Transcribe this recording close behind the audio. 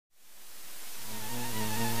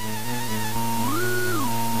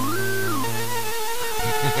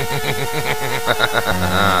Who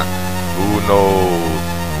knows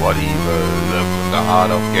what evil lurks in the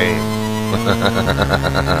heart of games?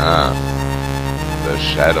 The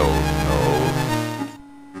shadows know.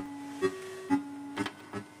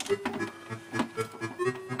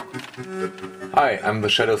 Hi, I'm the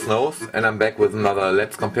Shadow Snows and I'm back with another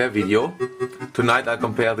Let's Compare video. Tonight I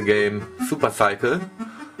compare the game Super Cycle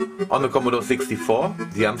on the Commodore 64,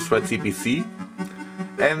 the Amstrad CPC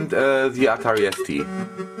and the Atari ST.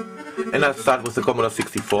 And I'll start with the Commodore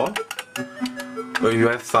 64, where you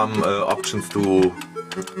have some options to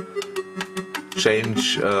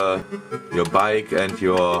change your bike and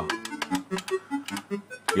your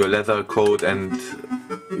leather coat, and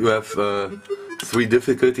you have 3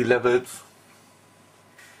 difficulty levels.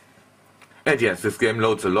 And yes, this game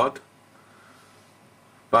loads a lot,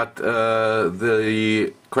 but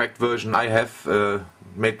the cracked version I have,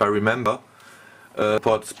 made by Remember,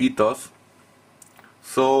 ports speed DOS,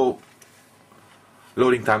 so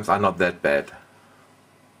loading times are not that bad.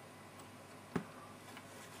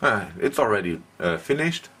 It's already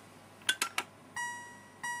finished.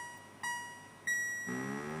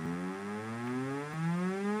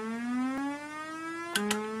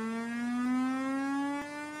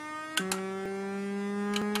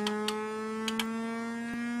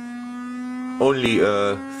 Only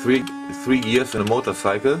 3 gears in a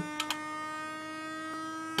motorcycle.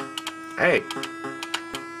 Hey!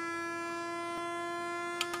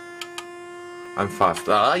 I'm fast.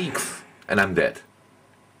 And I'm dead.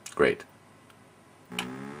 Great.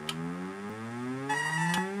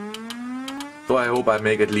 So I hope I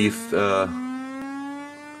make at least the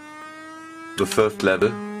first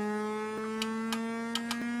level.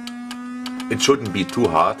 It shouldn't be too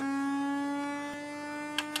hard.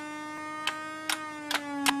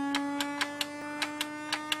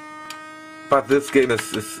 But this game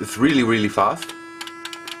is really fast.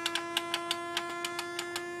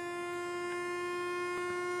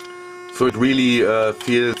 So it really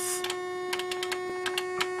feels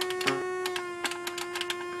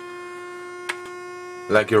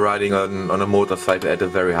like you're riding on a motorcycle at a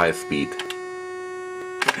very high speed.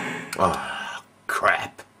 Oh,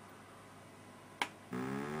 crap.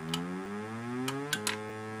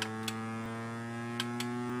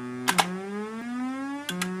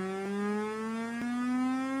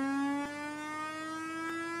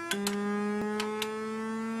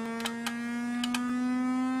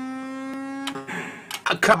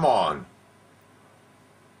 Come on!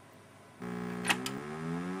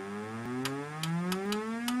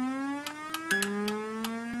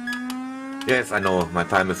 Yes, I know, my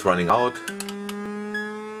time is running out.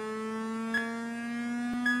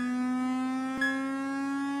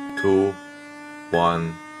 Two,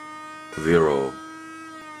 1, 0.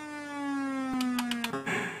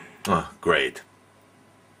 Ah, great.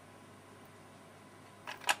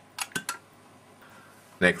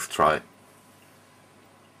 Next try.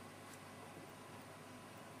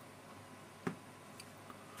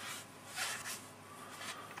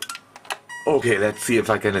 Okay, let's see if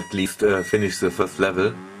I can at least finish the first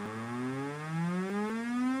level.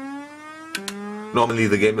 Normally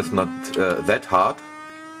the game is not that hard.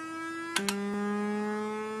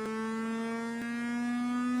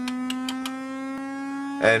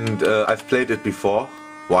 And I've played it before,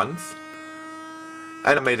 once.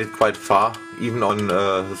 And I made it quite far, even on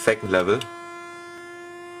the second level.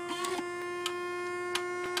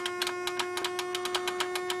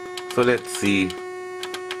 So let's see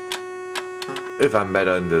if I'm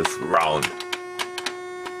better in this round.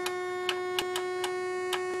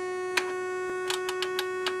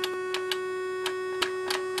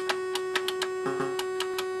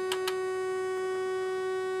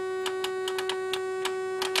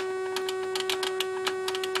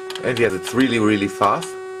 And yes, it's really fast.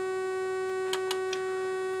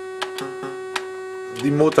 The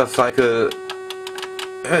motorcycle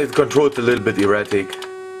is controlled a little bit erratic,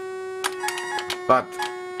 but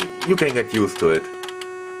you can get used to it.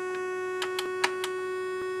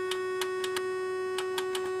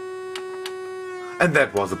 And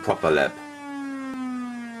that was a proper lap.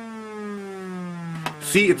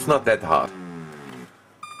 See, it's not that hard.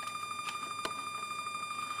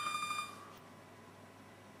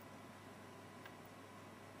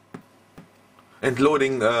 And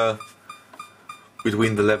loading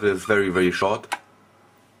between the levels is very short.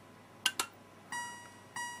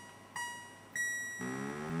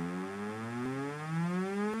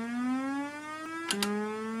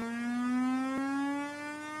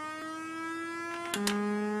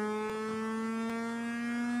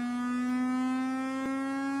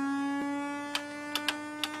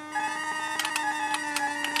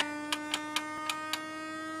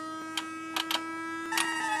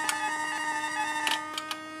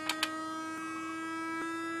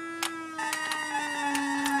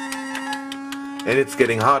 and it's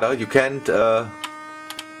getting harder. You can't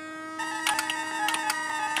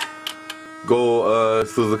go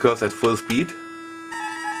through the curves at full speed,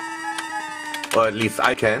 or at least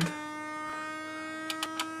I can't.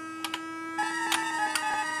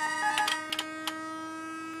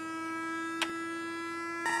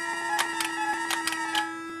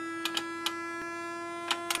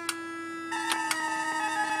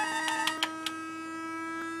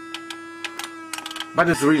 But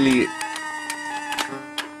it's really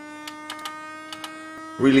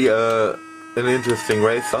an interesting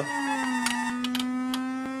racer.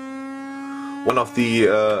 One of the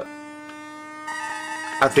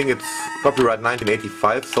I think it's copyright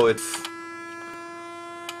 1985, so it's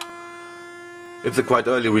a quite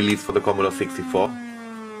early release for the Commodore 64.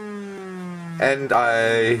 And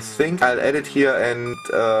I think I'll edit here and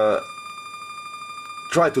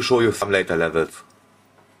try to show you some later levels.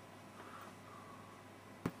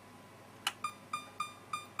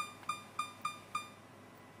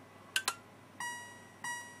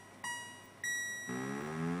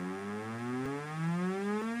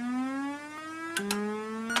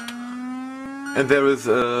 And there is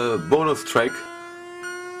a bonus track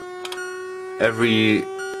every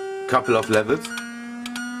couple of levels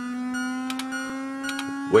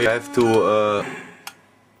where you have to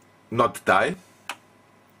not die,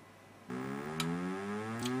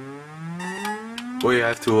 where you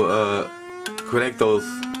have to collect those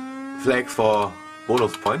flags for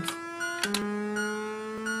bonus points.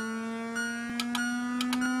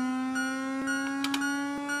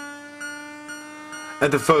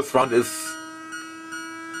 And the first round is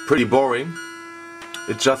pretty boring.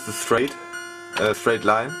 It's just a straight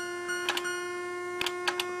line,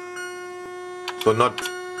 so not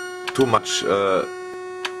too much to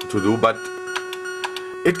do, but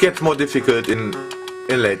it gets more difficult in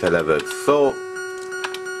later levels. So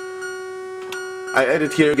I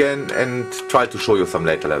edit here again and try to show you some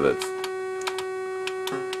later levels.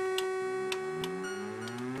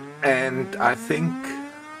 And I think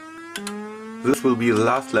this will be the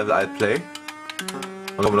last level I play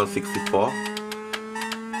on Commodore 64,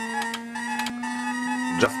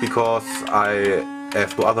 just because I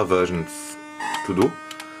have two other versions to do.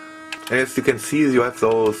 As you can see, you have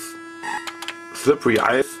those slippery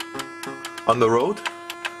ice on the road.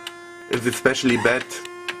 It's especially bad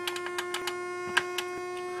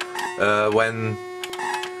when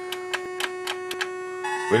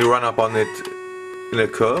you run up on it in a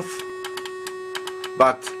curve,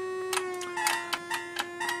 but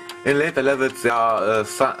in later levels there are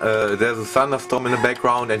there's a thunderstorm in the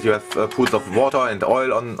background, and you have pools of water and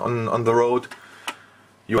oil on the road.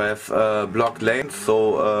 You have blocked lanes,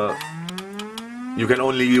 so you can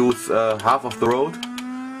only use half of the road.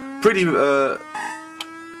 Pretty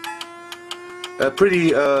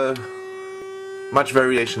much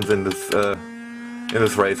variations in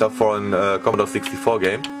this racer for a Commodore 64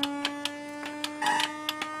 game.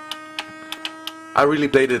 I really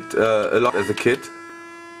played it a lot as a kid,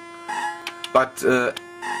 but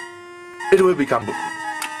it will become...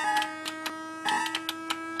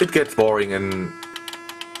 It gets boring and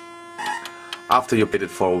after you played it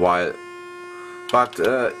for a while. But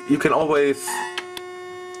you can always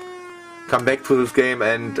come back to this game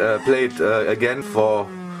and play it again for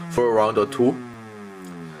a round or two.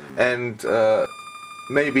 And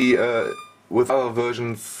maybe with other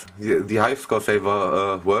versions the high score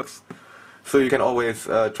saver works. So you can always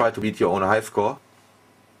try to beat your own high score.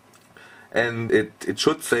 And it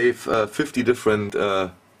should save 50 different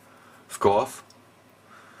scores.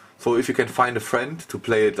 So if you can find a friend to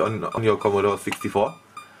play it on your Commodore 64,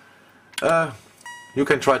 you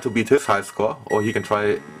can try to beat his high score, or he can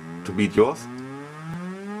try to beat yours.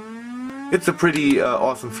 It's a pretty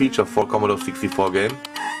awesome feature for Commodore 64 game.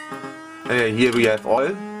 And here we have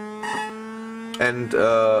oil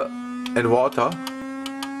and water.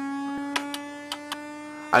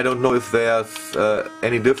 I don't know if there's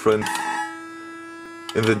any difference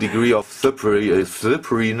in the degree of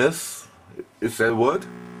slipperiness. Is that a word?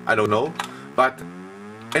 I don't know. But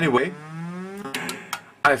anyway,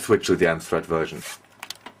 I switch to the Amstrad version.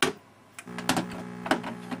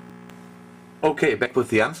 Okay, back with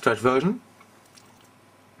the Amstrad version.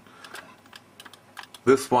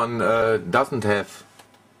 This one doesn't have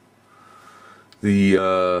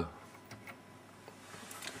the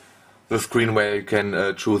screen where you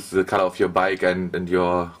can choose the color of your bike and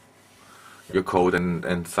your code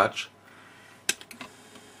and such.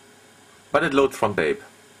 But it loads from tape,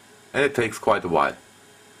 and it takes quite a while.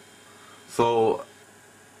 So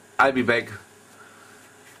I'll be back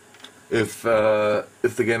if the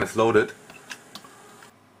game is loaded.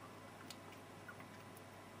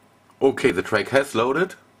 Okay, the track has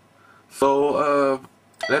loaded, so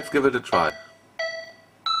let's give it a try.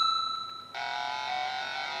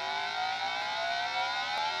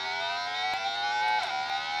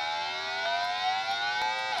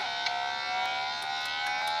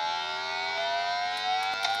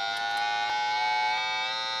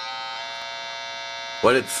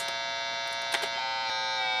 Well, it's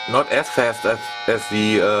not as fast as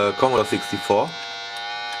the Commodore 64,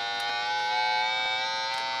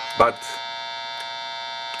 but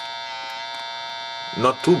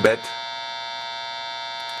not too bad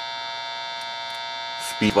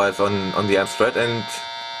speed-wise on the Amstrad, and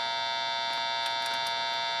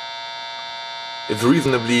it's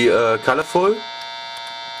reasonably colorful.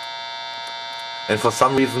 And for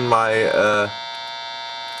some reason my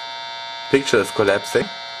picture is collapsing.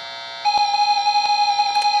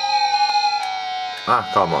 Ah,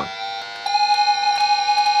 come on.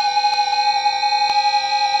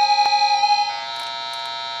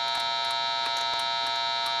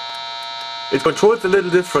 It controls a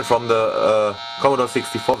little different from the Commodore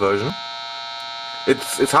 64 version.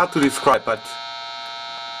 It's hard to describe, but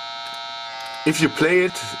if you play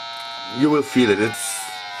it, you will feel it. It's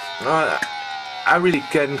I really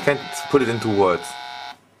can't put it into words.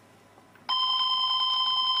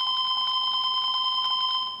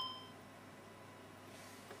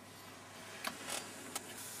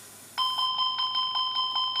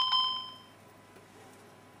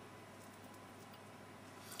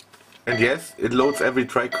 And yes, it loads every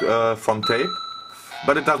track from tape,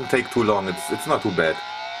 but it doesn't take too long. It's not too bad.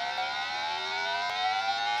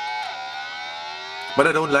 But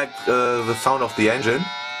I don't like the sound of the engine.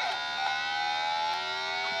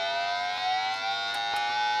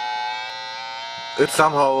 It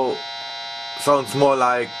somehow sounds more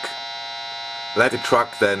like a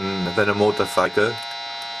truck than a motorcycle.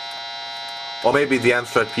 Or maybe the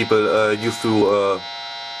Amstrad people used to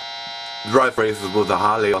drive races with a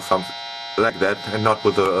Harley or something like that, and not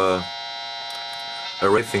with a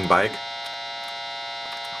racing bike.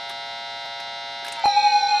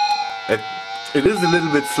 It is a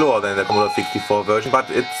little bit slower than the Commodore 64 version, but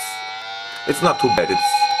it's not too bad.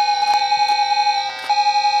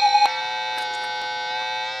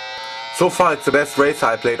 So far it's the best racer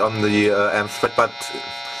I played on the Amstrad, but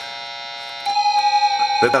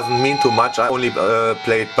that doesn't mean too much. I only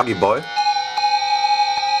played Buggy Boy.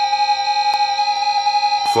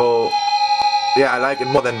 So yeah, I like it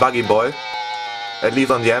more than Buggy Boy, at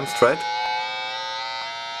least on the Amstrad.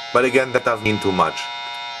 But again, that doesn't mean too much.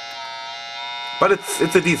 But it's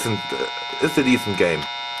a decent game.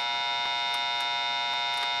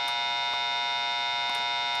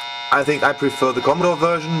 I think I prefer the Commodore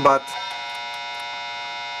version, but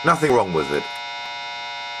nothing wrong with it.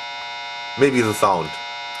 Maybe the sound,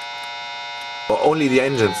 or only the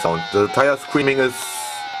engine sound. The tire screaming is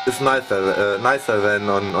nicer than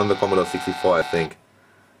on the Commodore 64, I think.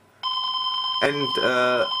 And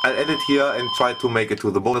I'll edit here and try to make it to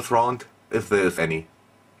the bonus round, if there is any.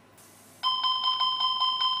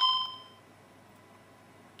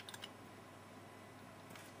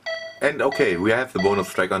 And okay, we have the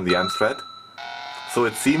bonus track on the Amstrad. So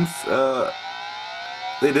it seems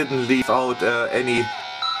they didn't leave out any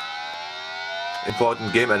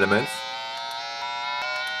important game elements.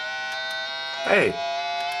 Hey!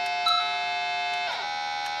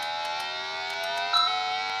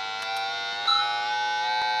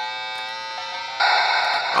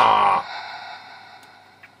 Ah!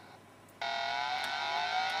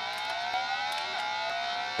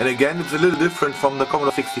 And again, it's a little different from the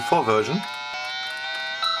Commodore 64 version.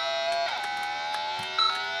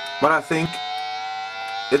 But I think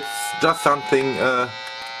it's just something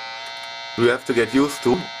we have to get used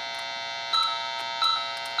to.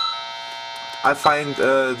 I find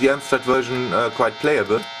the Amstrad version quite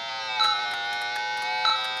playable.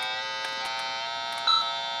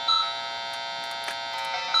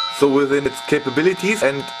 So within its capabilities,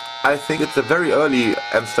 and I think it's a very early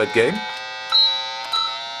Amstrad game,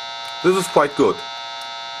 this is quite good.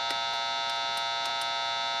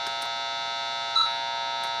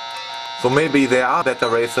 So maybe there are better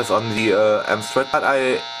races on the Amstrad, but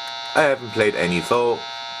I haven't played any, so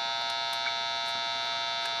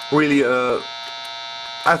really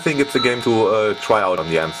I think it's a game to try out on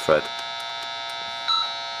the Amstrad.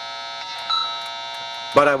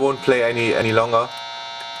 But I won't play any longer.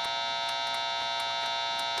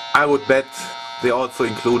 I would bet they also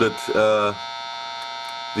included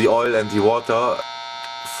the oil and the water,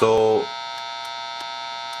 so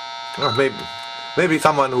maybe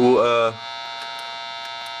someone who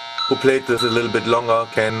played this a little bit longer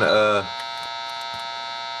can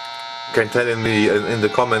can tell in the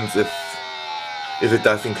comments if it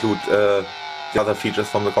does include the other features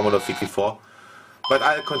from the Commodore 64. But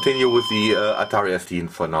I'll continue with the Atari ST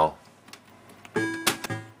for now.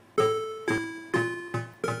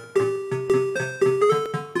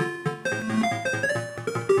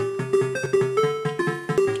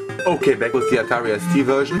 Okay, back with the Atari ST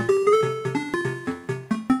version.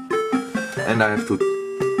 And I have to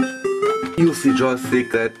use the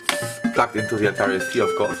joystick that's plugged into the Atari ST,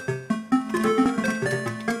 of course.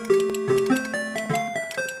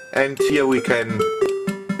 And here we can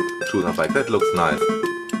shoot up like that, looks nice.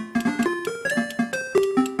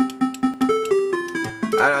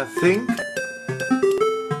 And I think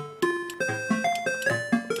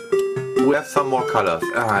we have some more colors.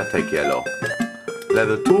 I'll take yellow.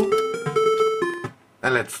 Level 2.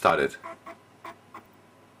 And let's start it.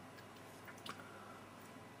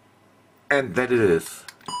 And that it is.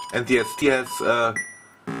 And the ST has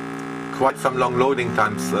quite some long loading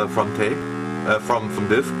times from tape, from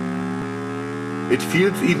disk. It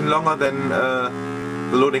feels even longer than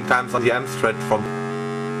the loading times on the Amstrad from.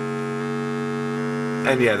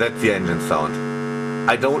 And yeah, that's the engine sound.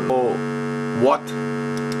 I don't know what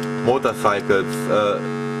motorcycles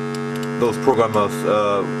those programmers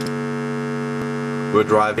were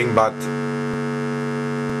driving, but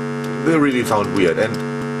they really sound weird. And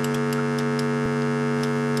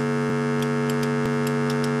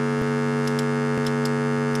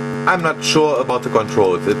I'm not sure about the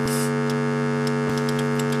controls. It's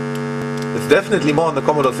definitely more on the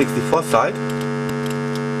Commodore 64 side.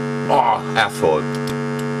 Oh, asshole.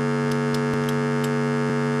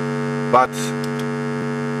 But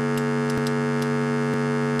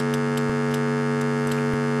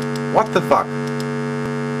what the fuck?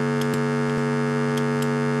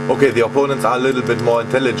 Okay, the opponents are a little bit more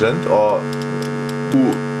intelligent or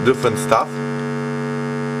do different stuff.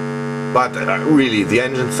 But really, the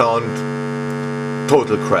engine sound,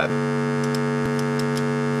 total crap.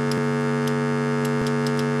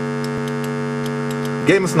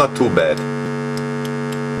 Game is not too bad.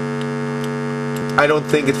 I don't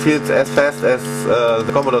think it feels as fast as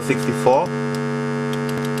the Commodore 64.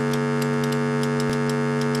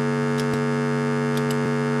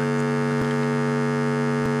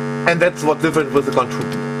 And that's what's different with the control.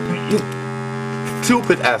 You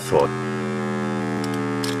stupid asshole.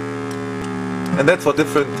 And that's what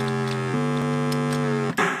different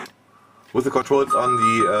with the controls on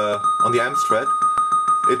the Amstrad.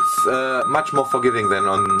 It's much more forgiving than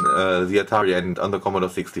on the Atari and on the Commodore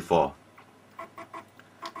 64.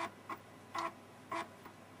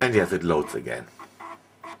 And yes, it loads again.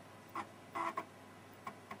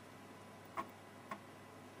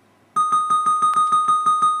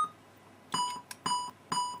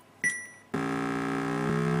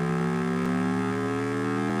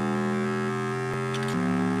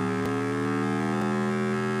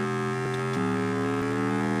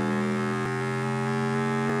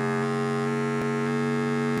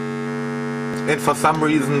 And for some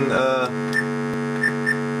reason,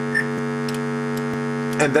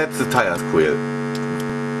 and that's the tire squeal.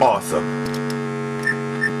 Awesome.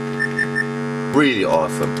 Really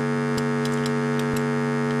awesome.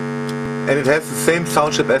 And it has the same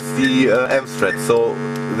sound chip as the Amstrad, so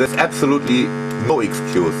there's absolutely no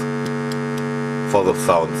excuse for those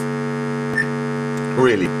sounds.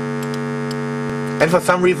 Really. And for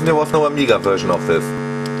some reason there was no Amiga version of this.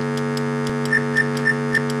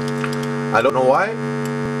 I don't know why,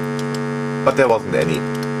 but there wasn't any.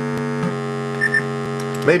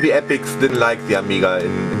 Maybe Epics didn't like the Amiga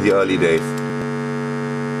in the early days.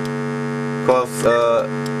 Because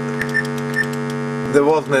there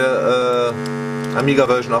wasn't an Amiga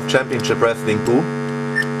version of Championship Wrestling 2.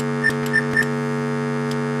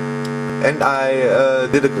 And I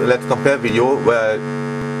did a Let's Compare video where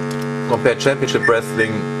I compared Championship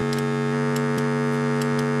Wrestling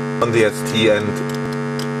on the ST and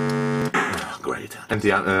and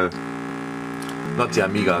the not the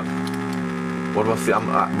Amiga. What was the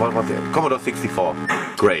Commodore 64?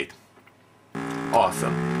 Great,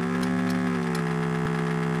 awesome.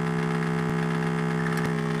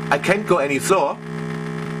 I can't go any slower,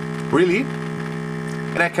 really,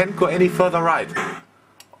 and I can't go any further right.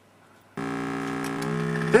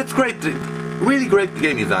 That's great, really great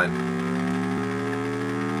game design.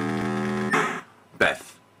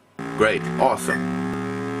 Beth, great, awesome.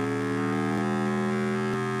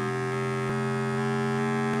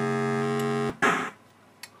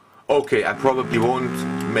 Okay, I probably won't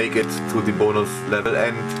make it to the bonus level,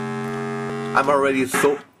 and I'm already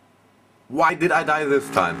so... Why did I die this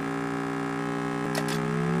time?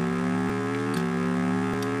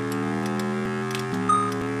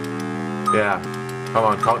 Yeah, come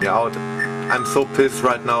on, count me out. I'm so pissed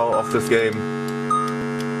right now of this game.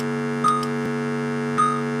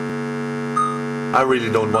 I really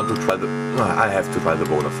don't want to try I have to try the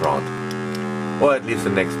bonus round. Or at least the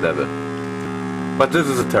next level. But this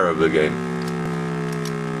is a terrible game.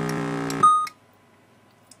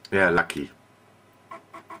 Yeah, lucky.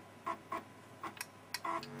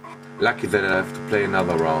 Lucky that I have to play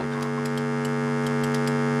another round.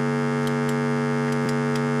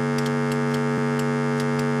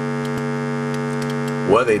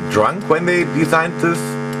 Were they drunk when they designed this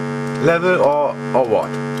level or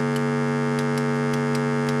what?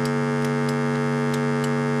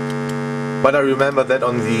 But I remember that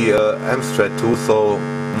on the Amstrad too, so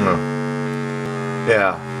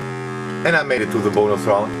yeah. And I made it to the bonus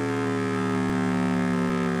round.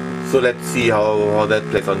 So let's see how that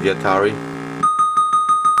plays on the Atari.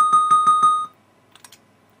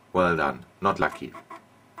 Well done, not lucky.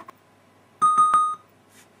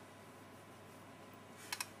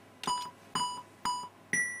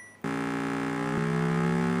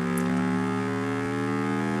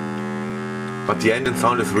 But the engine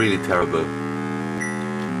sound is really terrible.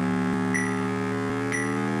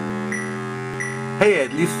 Hey,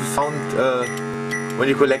 at least the sound when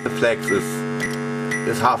you collect the flags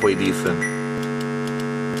is halfway decent.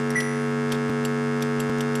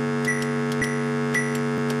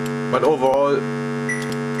 But overall,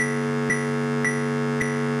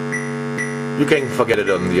 you can forget it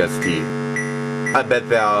on the ST. I bet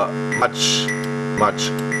there are much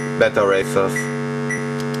better racers.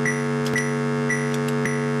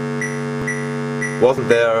 Wasn't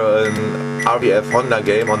there an RVF Honda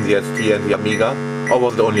game on the ST and the Amiga? Or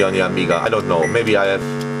was it only on the Amiga? I don't know. Maybe I have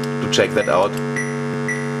to check that out.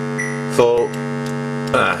 So,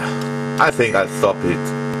 I think I'll stop it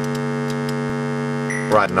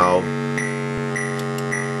right now.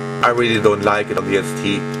 I really don't like it on the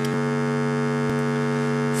ST.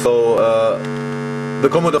 So, the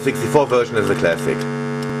Commodore 64 version is a classic.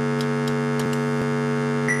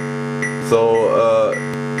 So,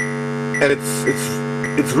 and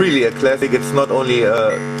it's really a classic. It's not only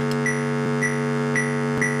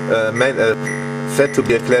said to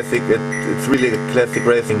be a classic. It's really a classic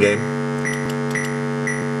racing game.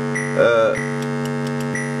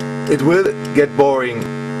 It will get boring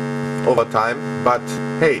over time, but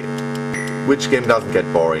hey, which game doesn't get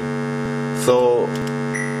boring? So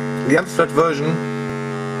the Amstrad version,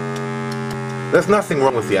 there's nothing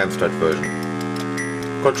wrong with the Amstrad version.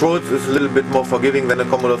 Controls is a little bit more forgiving than the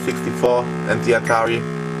Commodore 64 and the Atari,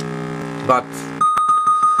 but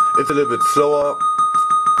it's a little bit slower.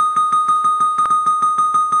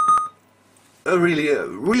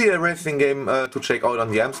 Really a racing game to check out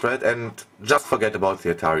on the Amstrad, and just forget about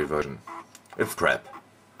the Atari version. It's crap.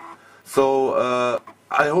 So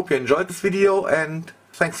I hope you enjoyed this video, and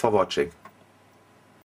thanks for watching.